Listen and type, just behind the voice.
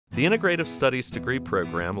The Integrative Studies Degree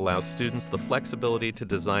Program allows students the flexibility to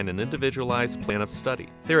design an individualized plan of study.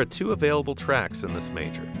 There are two available tracks in this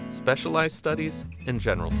major: Specialized Studies and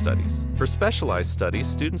General Studies. For Specialized Studies,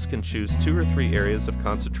 students can choose 2 or 3 areas of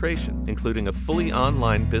concentration, including a fully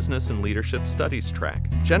online Business and Leadership Studies track.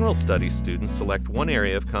 General Studies students select 1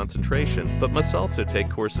 area of concentration, but must also take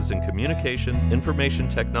courses in Communication, Information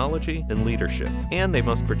Technology, and Leadership, and they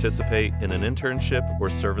must participate in an internship or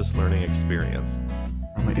service learning experience.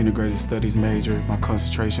 I'm an Integrative Studies major. My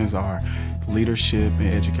concentrations are leadership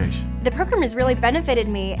and education. The program has really benefited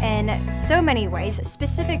me in so many ways,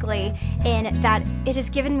 specifically in that it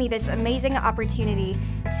has given me this amazing opportunity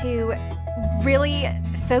to really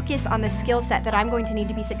focus on the skill set that I'm going to need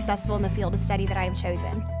to be successful in the field of study that I have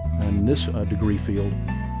chosen. In this degree field,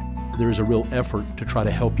 there is a real effort to try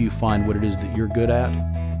to help you find what it is that you're good at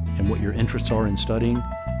and what your interests are in studying,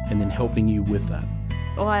 and then helping you with that.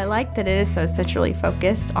 Well, I like that it is so centrally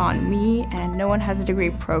focused on me, and no one has a degree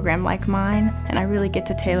program like mine, and I really get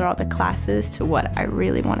to tailor all the classes to what I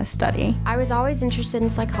really want to study. I was always interested in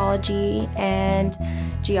psychology and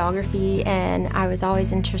geography, and I was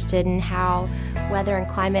always interested in how weather and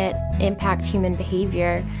climate impact human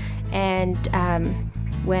behavior. And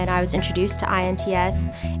when I was introduced to INTS,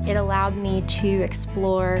 it allowed me to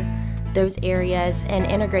explore those areas and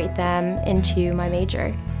integrate them into my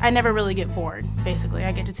major. I never really get bored, basically.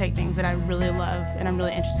 I get to take things that I really love and I'm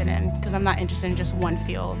really interested in, because I'm not interested in just one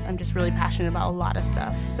field. I'm just really passionate about a lot of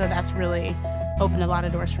stuff. So that's really opened a lot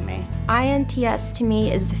of doors for me. INTS to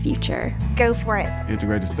me is the future. Go for it.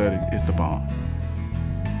 Integrated Studies is the bomb.